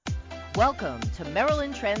Welcome to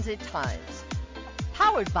Maryland Transit Times,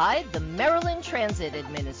 powered by the Maryland Transit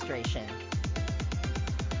Administration.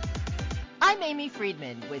 I'm Amy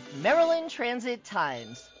Friedman with Maryland Transit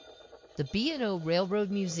Times. The B&O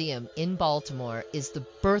Railroad Museum in Baltimore is the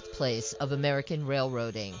birthplace of American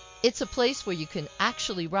railroading. It's a place where you can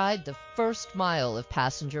actually ride the first mile of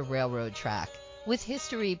passenger railroad track. With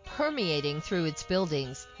history permeating through its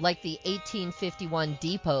buildings, like the 1851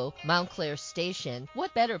 depot, Montclair Station,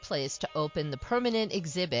 what better place to open the permanent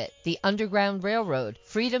exhibit, the Underground Railroad,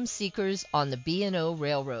 Freedom Seekers on the B&O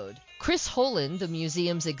Railroad. Chris Holland, the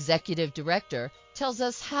museum's executive director, tells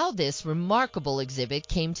us how this remarkable exhibit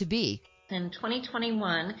came to be. In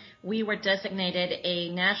 2021, we were designated a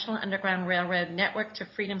National Underground Railroad Network to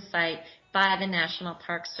Freedom Site by the National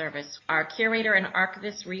Park Service. Our curator and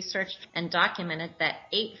archivist researched and documented that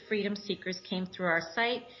 8 freedom seekers came through our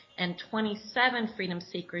site and 27 freedom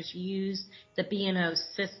seekers used the B&O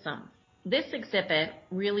system. This exhibit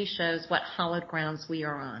really shows what hallowed grounds we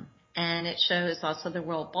are on. And it shows also the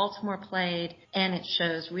role Baltimore played, and it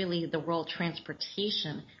shows really the role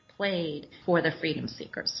transportation played for the freedom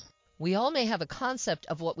seekers. We all may have a concept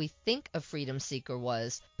of what we think a freedom seeker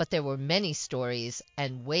was, but there were many stories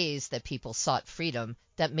and ways that people sought freedom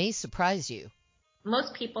that may surprise you.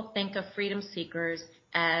 Most people think of freedom seekers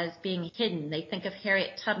as being hidden. They think of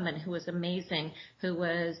Harriet Tubman, who was amazing, who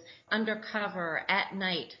was undercover at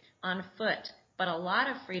night on foot. But a lot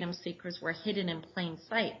of freedom seekers were hidden in plain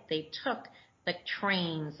sight. They took the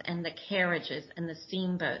trains and the carriages and the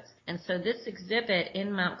steamboats. And so this exhibit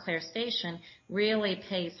in Montclair Station really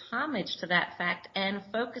pays homage to that fact and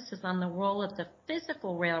focuses on the role of the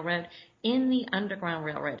physical railroad in the Underground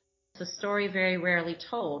Railroad. It's a story very rarely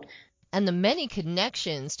told. And the many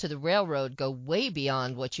connections to the railroad go way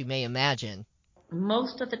beyond what you may imagine.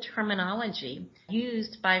 Most of the terminology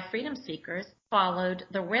used by freedom seekers followed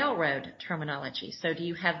the railroad terminology. So do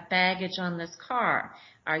you have baggage on this car?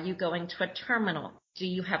 Are you going to a terminal? Do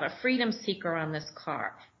you have a freedom seeker on this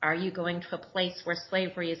car? Are you going to a place where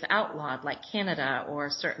slavery is outlawed, like Canada or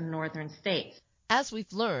certain northern states? As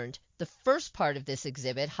we've learned, the first part of this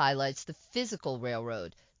exhibit highlights the physical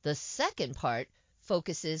railroad. The second part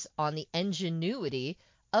focuses on the ingenuity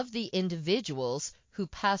of the individuals who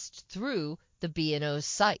passed through the B&O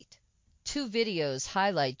site. 2 videos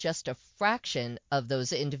highlight just a fraction of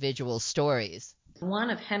those individual stories.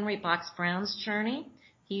 One of Henry Box Brown's journey.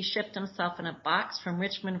 He shipped himself in a box from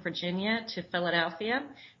Richmond, Virginia to Philadelphia,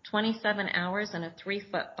 27 hours in a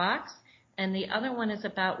 3-foot box. And the other one is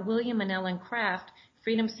about William and Ellen Craft,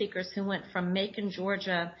 freedom seekers who went from Macon,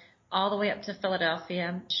 Georgia, all the way up to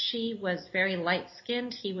Philadelphia. She was very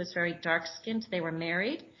light-skinned. He was very dark-skinned. They were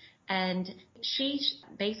married. And she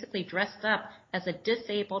basically dressed up as a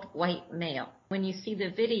disabled white male. When you see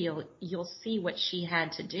the video, you'll see what she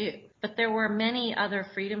had to do. But there were many other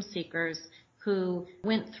freedom seekers who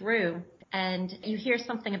went through, and you hear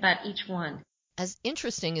something about each one. As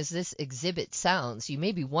interesting as this exhibit sounds, you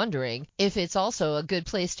may be wondering if it's also a good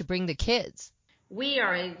place to bring the kids. We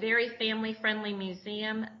are a very family-friendly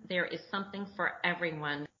museum. There is something for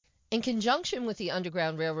everyone. In conjunction with the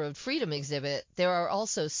Underground Railroad Freedom exhibit, there are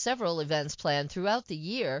also several events planned throughout the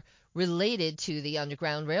year related to the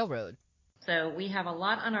Underground Railroad. So we have a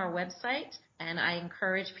lot on our website, and I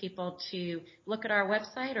encourage people to look at our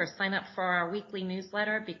website or sign up for our weekly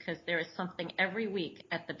newsletter because there is something every week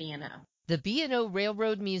at the B&O. The B&O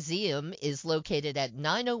Railroad Museum is located at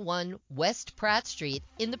 901 West Pratt Street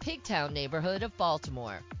in the Pigtown neighborhood of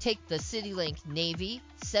Baltimore. Take the CityLink Navy,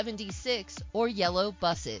 76, or Yellow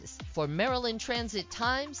buses. For Maryland Transit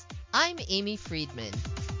Times, I'm Amy Friedman.